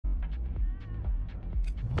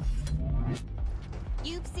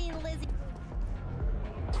You've seen Lizzie.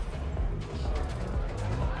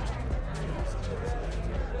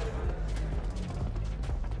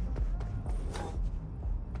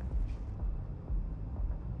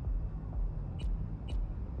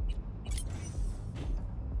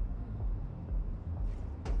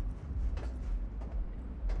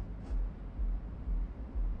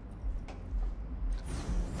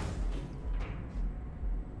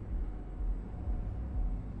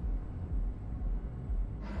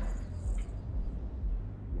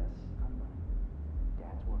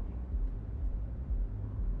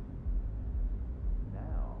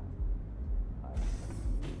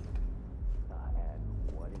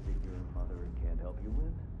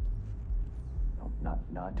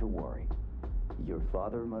 Not to worry. Your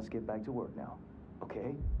father must get back to work now,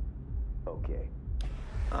 okay? Okay.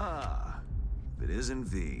 Ah, it isn't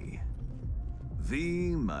V.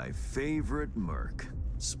 V, my favorite merc.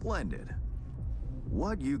 Splendid.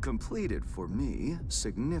 What you completed for me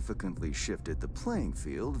significantly shifted the playing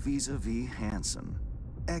field vis-a-vis Hansen.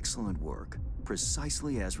 Excellent work,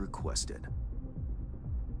 precisely as requested.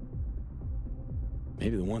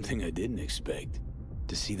 Maybe the one thing I didn't expect,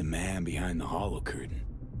 to see the man behind the hollow curtain.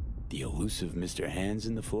 The elusive Mr. Hands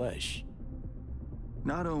in the flesh.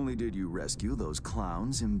 Not only did you rescue those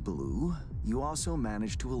clowns in blue, you also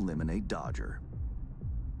managed to eliminate Dodger.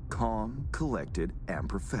 Calm, collected, and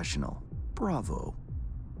professional. Bravo.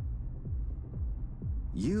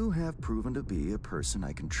 You have proven to be a person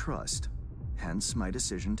I can trust, hence my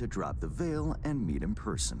decision to drop the veil and meet in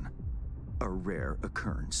person. A rare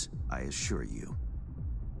occurrence, I assure you.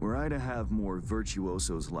 Were I to have more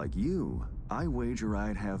virtuosos like you, I wager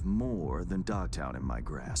I'd have more than Dogtown in my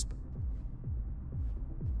grasp.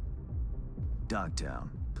 Dogtown,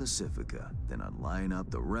 Pacifica, then I'd line up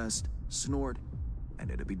the rest, snort,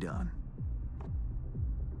 and it'd be done.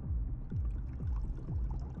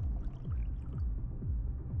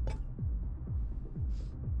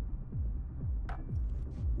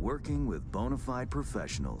 Working with bona fide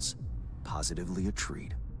professionals, positively a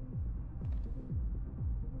treat.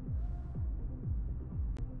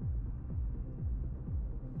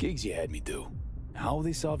 Gigs you had me do. How will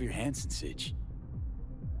they solve your Hansen sitch?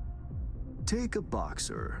 Take a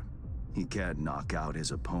boxer. He can't knock out his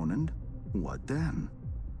opponent. What then?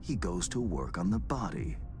 He goes to work on the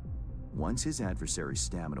body. Once his adversary's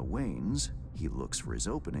stamina wanes, he looks for his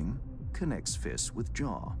opening, connects fists with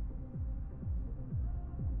jaw.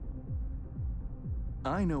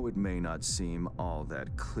 I know it may not seem all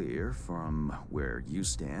that clear from where you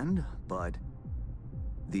stand, but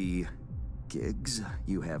the gigs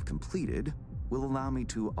you have completed will allow me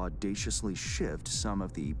to audaciously shift some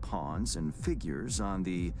of the pawns and figures on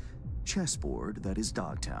the chessboard that is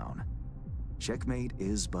Dogtown. Checkmate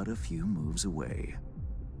is but a few moves away.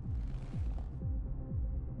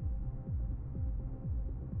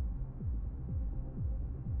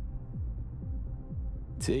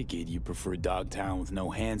 Take it you prefer Dogtown with no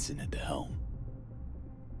Hansen at the helm.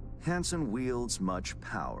 Hansen wields much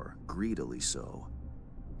power, greedily so.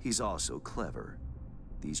 He's also clever.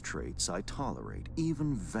 These traits I tolerate,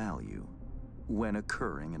 even value, when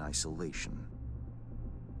occurring in isolation.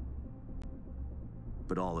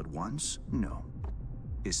 But all at once, no.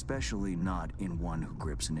 Especially not in one who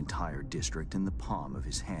grips an entire district in the palm of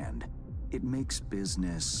his hand. It makes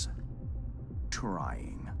business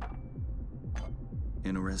trying.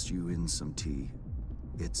 Interest you in some tea?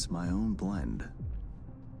 It's my own blend.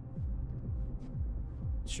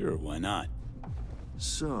 Sure, why not?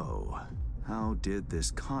 So, how did this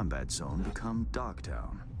combat zone become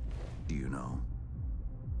Dogtown? Do you know?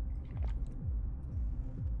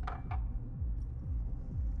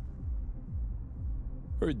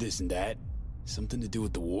 Heard this and that. Something to do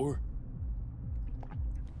with the war?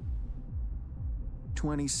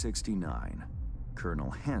 2069. Colonel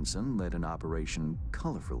Hansen led an operation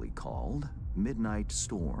colorfully called Midnight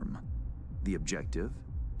Storm. The objective?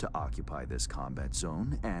 To occupy this combat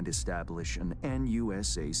zone and establish an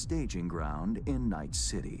NUSA staging ground in Night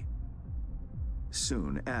City.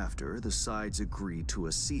 Soon after, the sides agreed to a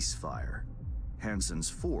ceasefire. Hansen's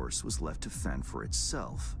force was left to fend for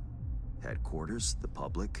itself. Headquarters, the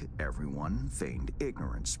public, everyone feigned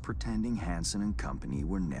ignorance, pretending Hansen and company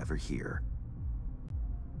were never here.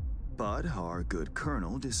 But our good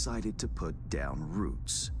colonel decided to put down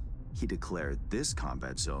roots. He declared this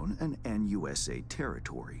combat zone an NUSA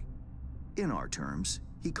territory. In our terms,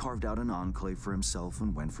 he carved out an enclave for himself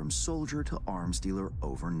and went from soldier to arms dealer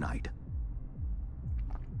overnight.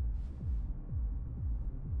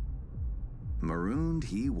 Marooned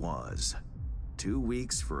he was. 2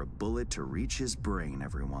 weeks for a bullet to reach his brain,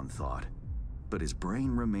 everyone thought. But his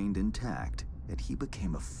brain remained intact, and he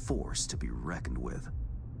became a force to be reckoned with.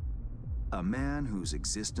 A man whose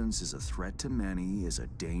existence is a threat to many is a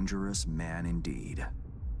dangerous man indeed.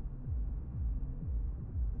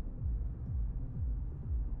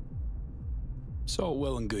 It's all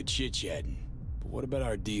well and good chit-chatting, but what about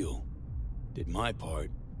our deal? Did my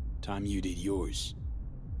part, time you did yours.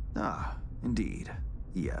 Ah, indeed,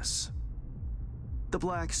 yes. The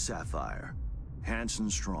Black Sapphire,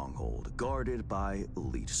 Hansen's stronghold, guarded by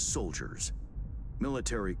elite soldiers.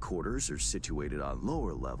 Military quarters are situated on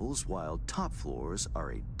lower levels, while top floors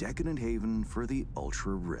are a decadent haven for the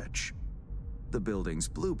ultra-rich. The building's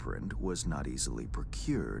blueprint was not easily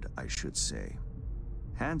procured, I should say.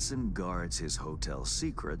 Hansen guards his hotel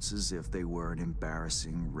secrets as if they were an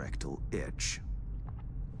embarrassing rectal itch.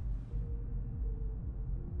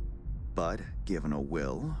 But given a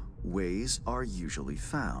will, ways are usually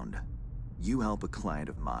found. You help a client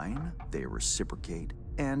of mine, they reciprocate,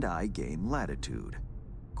 and I gain latitude.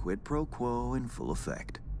 Quid pro quo in full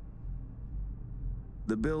effect.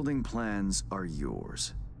 The building plans are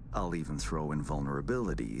yours. I'll even throw in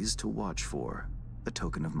vulnerabilities to watch for, a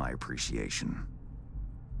token of my appreciation.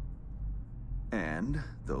 And,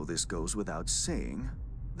 though this goes without saying,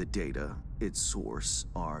 the data, its source,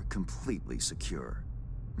 are completely secure.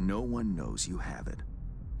 No one knows you have it.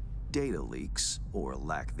 Data leaks, or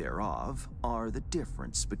lack thereof, are the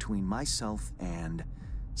difference between myself and,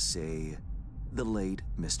 say, the late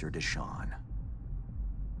Mr. Deshawn.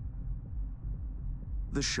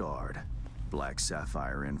 The Shard, Black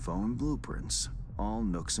Sapphire info and blueprints, all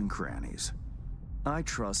nooks and crannies. I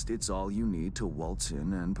trust it's all you need to waltz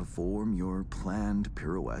in and perform your planned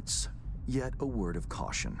pirouettes. Yet a word of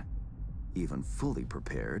caution. Even fully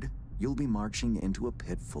prepared, you'll be marching into a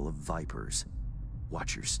pit full of vipers.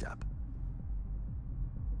 Watch your step.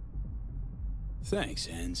 Thanks,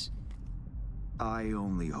 Hans. I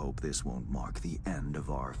only hope this won't mark the end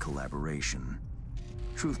of our collaboration.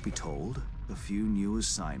 Truth be told, a few new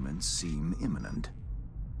assignments seem imminent.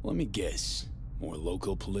 Let me guess. More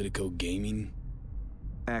local politico gaming?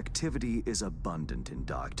 Activity is abundant in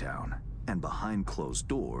Dogtown, and behind closed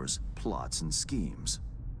doors, plots and schemes.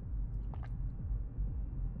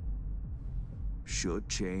 Should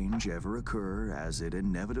change ever occur, as it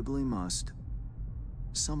inevitably must,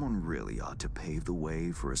 someone really ought to pave the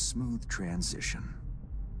way for a smooth transition.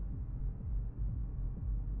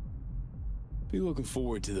 Be looking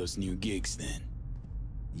forward to those new gigs then.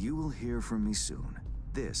 You will hear from me soon.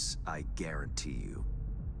 This I guarantee you.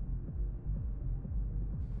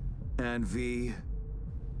 And V,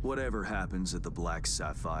 whatever happens at the Black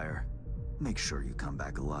Sapphire, make sure you come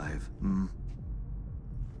back alive, hmm?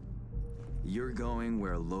 You're going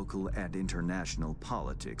where local and international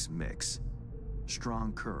politics mix.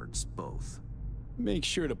 Strong currents, both. Make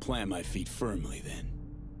sure to plant my feet firmly then.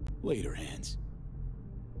 Later, Hans.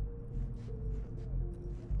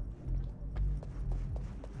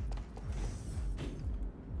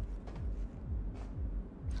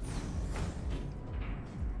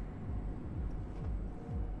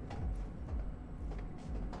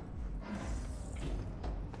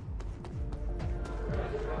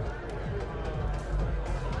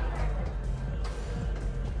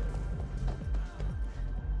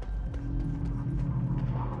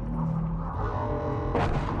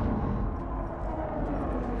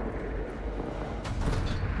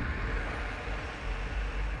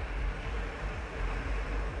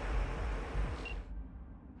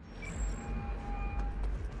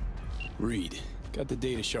 Reed, got the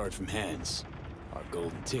data shard from Hans. Our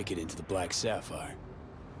golden ticket into the Black Sapphire.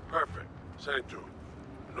 Perfect. Send it through.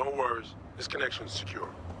 No worries. This connection's secure.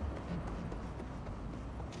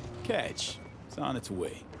 Catch. It's on its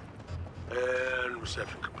way. And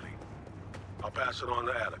reception complete. I'll pass it on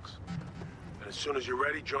to Alex. And as soon as you're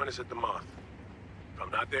ready, join us at the Moth. If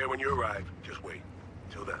I'm not there when you arrive, just wait.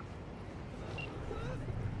 Till then.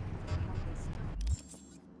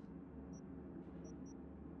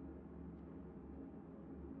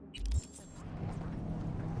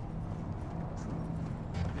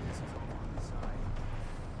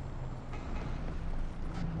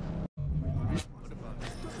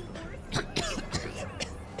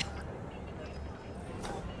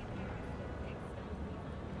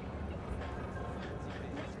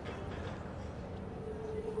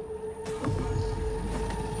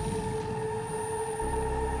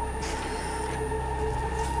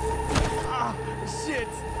 Shit!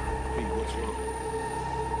 Hey, what's wrong?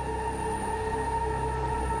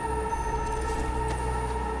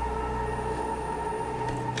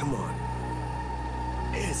 Come on.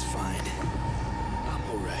 It's fine. I'm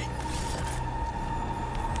all right.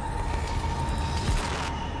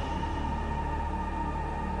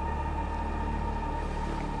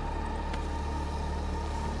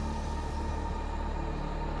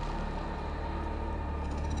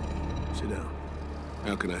 Sit down.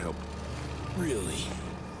 How can I help? Really?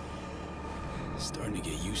 Starting to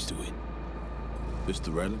get used to it. This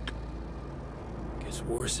the relic? Gets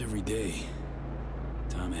worse every day.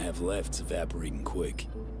 Time I have left's evaporating quick.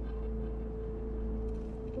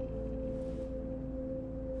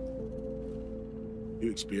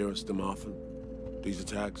 You experience them often? These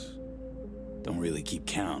attacks? Don't really keep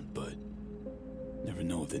count, but never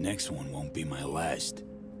know if the next one won't be my last.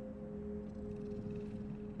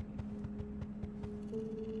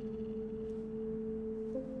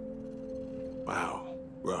 Wow,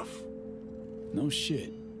 rough. No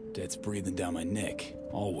shit. Death's breathing down my neck,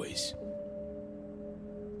 always.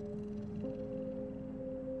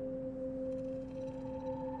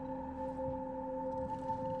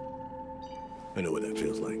 I know what that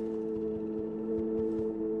feels like.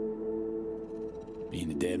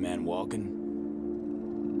 Being a dead man walking?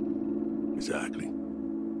 Exactly.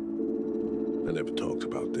 I never talked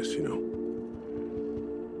about this, you know.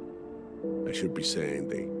 I should be saying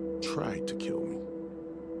they tried to kill me,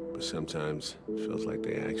 but sometimes it feels like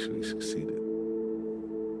they actually succeeded.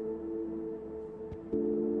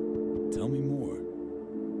 Tell me more.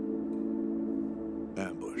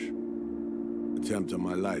 Ambush. Attempt on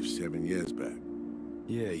my life 7 years back.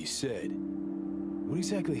 Yeah, you said. What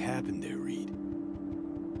exactly happened there, Reed?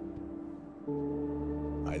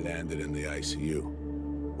 I landed in the ICU,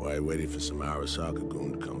 while I waited for some Arasaka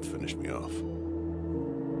goon to come finish me off.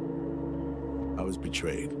 I was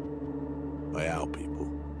betrayed by our people,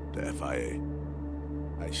 the FIA.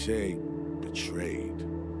 I say betrayed,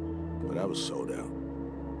 but I was sold out.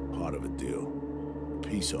 Part of a deal, a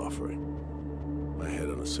peace offering. My head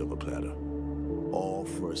on a silver platter, all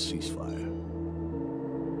for a ceasefire.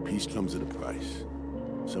 Peace comes at a price.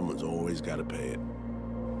 Someone's always got to pay it.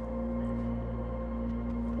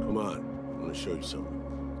 Come on, I'm gonna show you something.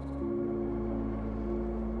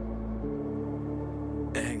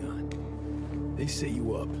 Hang on. They set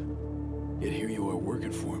you up, yet here you are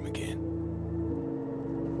working for him again.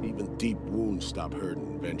 Even deep wounds stop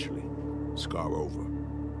hurting eventually. Scar over.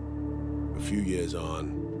 A few years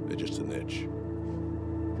on, they're just an itch.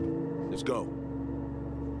 Let's go.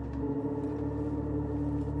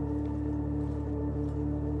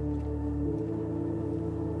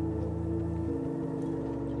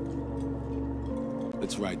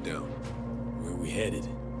 Let's ride down. Where are we headed?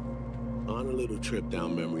 On a little trip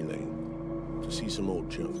down memory lane to see some old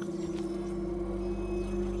junk.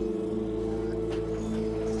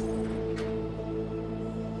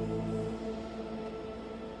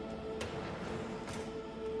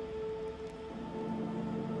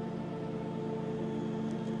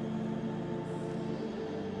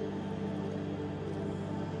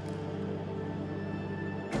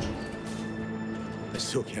 I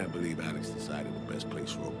still can't believe Alex decided the best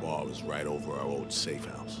place for a bar was right over our old safe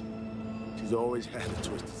house. She's always had a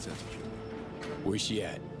twisted sense of humor. Where's she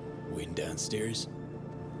at? Waiting downstairs?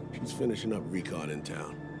 She's finishing up recon in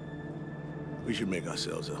town. We should make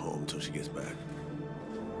ourselves at home till she gets back.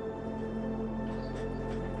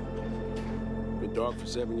 Been dark for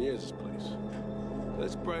 7 years, this place.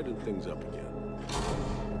 Let's brighten things up again.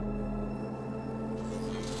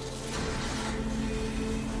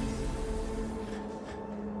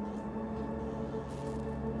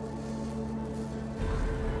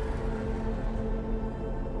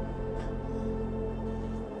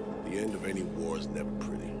 The end of any war is never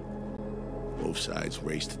pretty. Both sides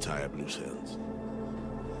race to tie up loose ends.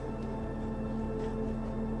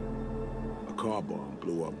 A car bomb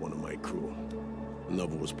blew up one of my crew.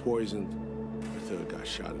 Another was poisoned. The third got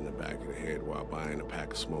shot in the back of the head while buying a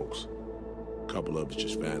pack of smokes. A couple others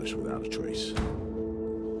just vanished without a trace.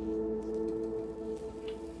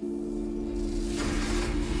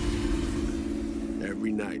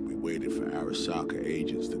 Every night we waited for Arasaka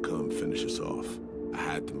agents to come finish us off. I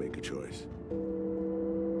had to make a choice.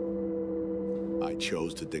 I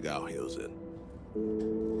chose to dig our heels in.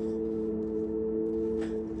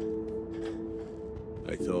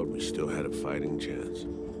 I thought we still had a fighting chance.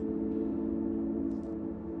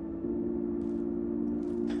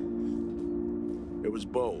 It was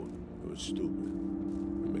bold. It was stupid.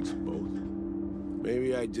 A mix of both.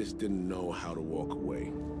 Maybe I just didn't know how to walk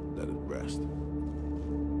away, let it rest.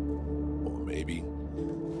 Or maybe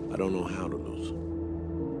I don't know how to lose.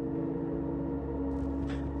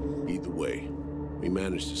 Either way, we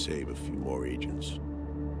managed to save a few more agents.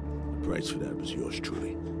 The price for that was yours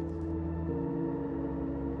truly.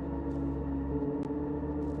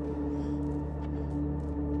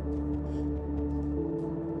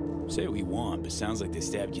 Say what you want, but sounds like they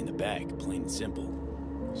stabbed you in the back, plain and simple.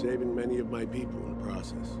 Saving many of my people in the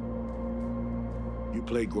process. You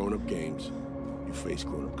play grown-up games, you face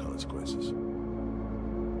grown-up consequences.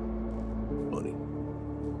 Funny.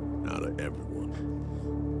 Out of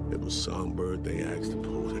everyone, it was Songbird they asked to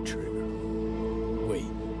pull the trigger. Wait.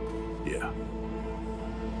 Yeah.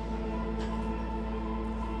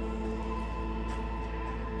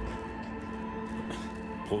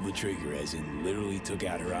 Pull the trigger, as in literally took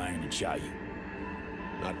out her iron and shot you.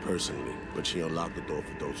 Not personally, but she unlocked the door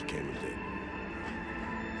for those who came and did.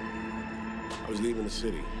 I was leaving the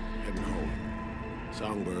city, heading home.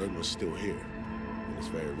 Songbird was still here, in this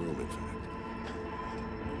very room, in fact.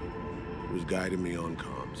 He was guiding me on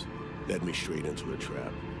comms, led me straight into a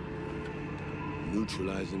trap.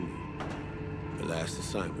 Neutralizing me. The last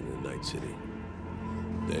assignment in Night City.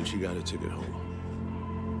 Then she got a ticket home.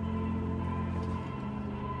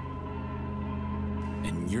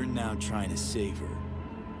 And you're now trying to save her.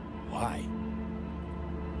 Why?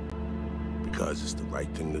 Because it's the right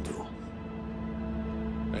thing to do.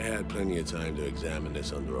 I had plenty of time to examine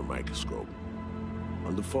this under a microscope.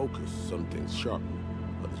 Under focus, some things sharpen,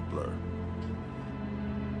 others blur.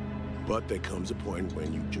 But there comes a point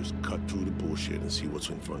when you just cut through the bullshit and see what's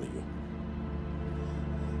in front of you.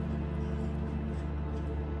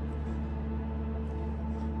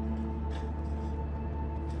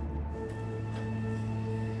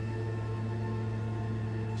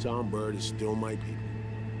 Songbird is still my people,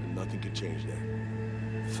 and nothing could change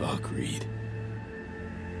that. Fuck, Reed.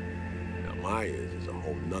 Now, Myers is a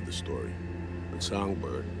whole nother story. But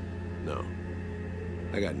Songbird, no.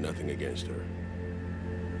 I got nothing against her.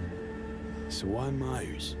 So why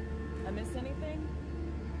Myers? I miss anything?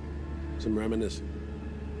 Some reminiscing.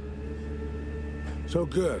 So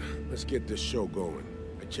good. Let's get this show going.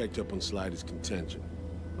 I checked up on Slider's contention.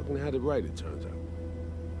 Fucking had it right, it turns out.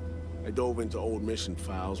 I dove into old mission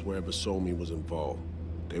files wherever Somi was involved.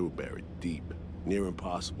 They were buried deep, near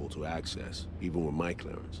impossible to access, even with my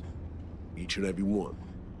clearance. Each and every one,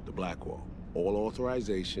 the Blackwall. All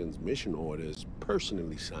authorizations, mission orders,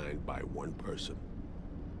 personally signed by one person.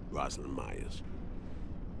 Rosalind Myers.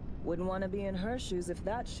 Wouldn't want to be in her shoes if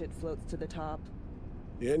that shit floats to the top.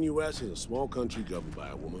 The NUS is a small country governed by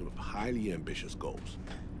a woman with highly ambitious goals.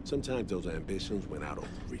 Sometimes those ambitions went out of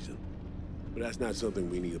reason. But that's not something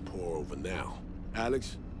we need to pour over now.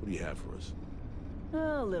 Alex, what do you have for us?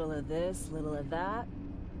 A little of this, little of that.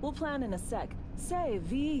 We'll plan in a sec. Say,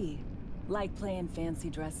 V, like playing fancy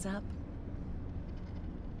dress up?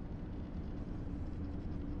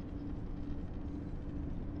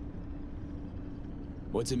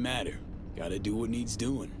 What's it matter? Gotta do what needs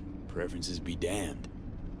doing. Preferences be damned.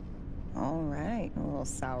 All right, a little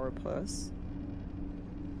sourpuss.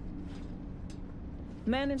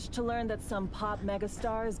 Managed to learn that some pop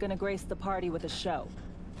megastar is gonna grace the party with a show.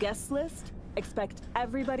 Guest list? Expect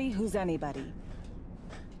everybody who's anybody.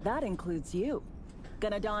 That includes you.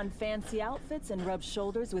 Gonna don fancy outfits and rub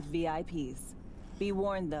shoulders with VIPs. Be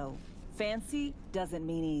warned though, fancy doesn't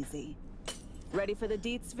mean easy. Ready for the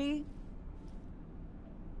deets, V?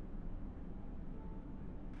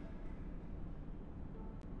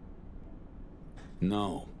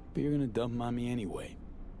 No, but you're gonna dump on me anyway.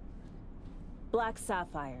 Black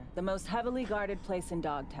Sapphire, the most heavily guarded place in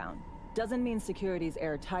Dogtown. Doesn't mean security's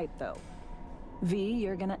airtight, though. V,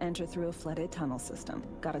 you're gonna enter through a flooded tunnel system.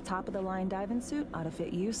 Got a top-of-the-line diving suit, ought to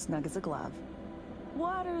fit you snug as a glove.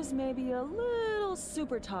 Water's maybe a little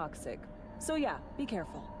super toxic, so yeah, be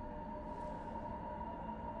careful.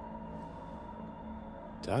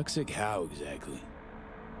 Toxic how exactly?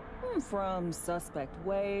 From suspect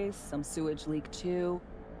waste, some sewage leak too.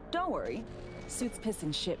 Don't worry, suit's piss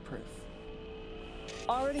and shit proof.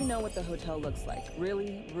 Already know what the hotel looks like.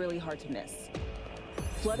 Really, really hard to miss.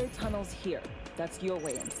 Flooded tunnels here. That's your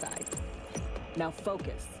way inside. Now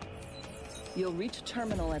focus. You'll reach a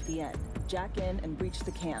terminal at the end. Jack in and breach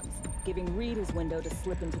the cams, giving Reed his window to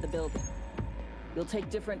slip into the building. You'll take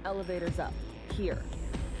different elevators up. Here.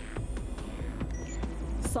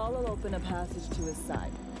 Saul will open a passage to his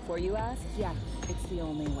side. Before you ask, yeah, it's the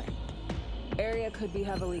only way. Area could be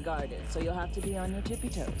heavily guarded, so you'll have to be on your tippy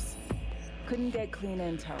toes. Couldn't get clean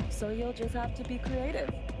intel, so you'll just have to be creative.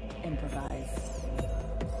 Improvise.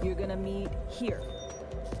 You're gonna meet here.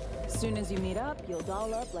 Soon as you meet up, you'll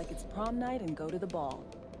doll up like it's prom night and go to the ball.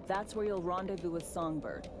 That's where you'll rendezvous with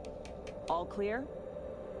Songbird. All clear?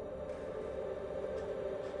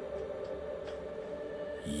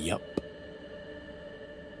 Yup.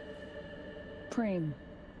 Preem.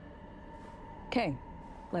 Okay,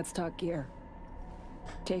 let's talk gear.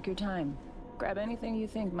 Take your time. Grab anything you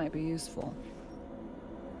think might be useful.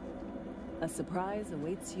 A surprise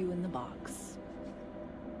awaits you in the box.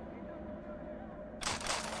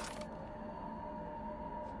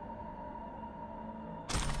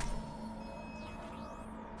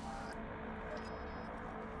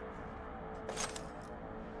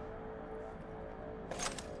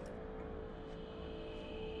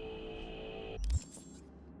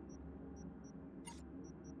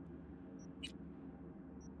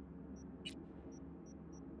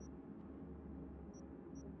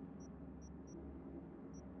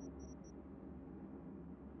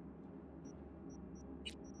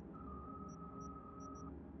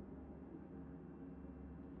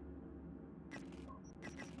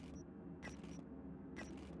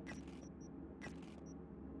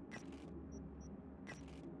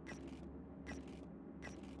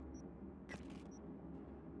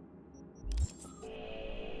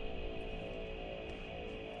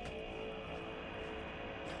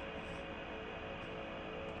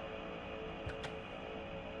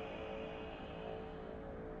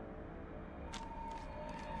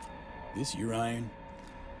 This your iron?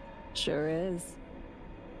 Sure is.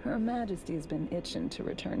 Her Majesty's been itching to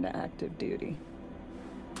return to active duty.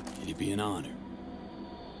 It'd be an honor.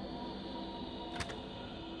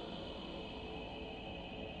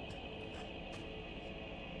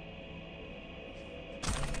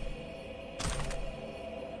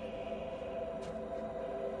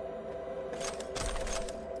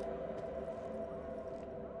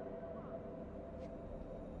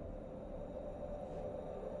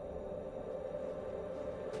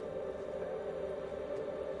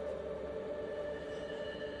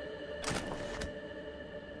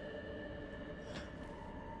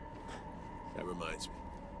 That reminds me.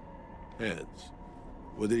 Hans,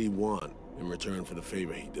 what did he want in return for the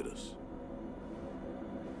favor he did us?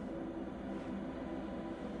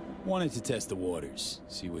 Wanted to test the waters,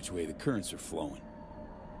 see which way the currents are flowing.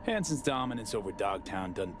 Hansen's dominance over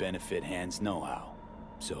Dogtown doesn't benefit Hans no-how,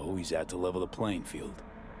 so he's out to level the playing field.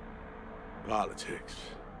 Politics.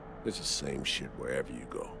 It's the same shit wherever you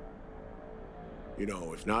go. You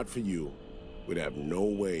know, if not for you, we'd have no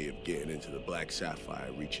way of getting into the Black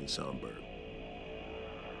Sapphire reaching Songbird.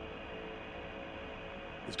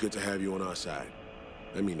 It's good to have you on our side.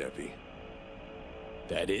 I mean that, V.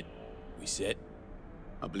 That it? We set?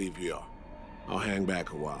 I believe we are. I'll hang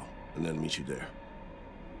back a while, and then meet you there.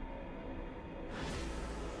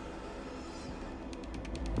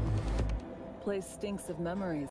 Place stinks of memories.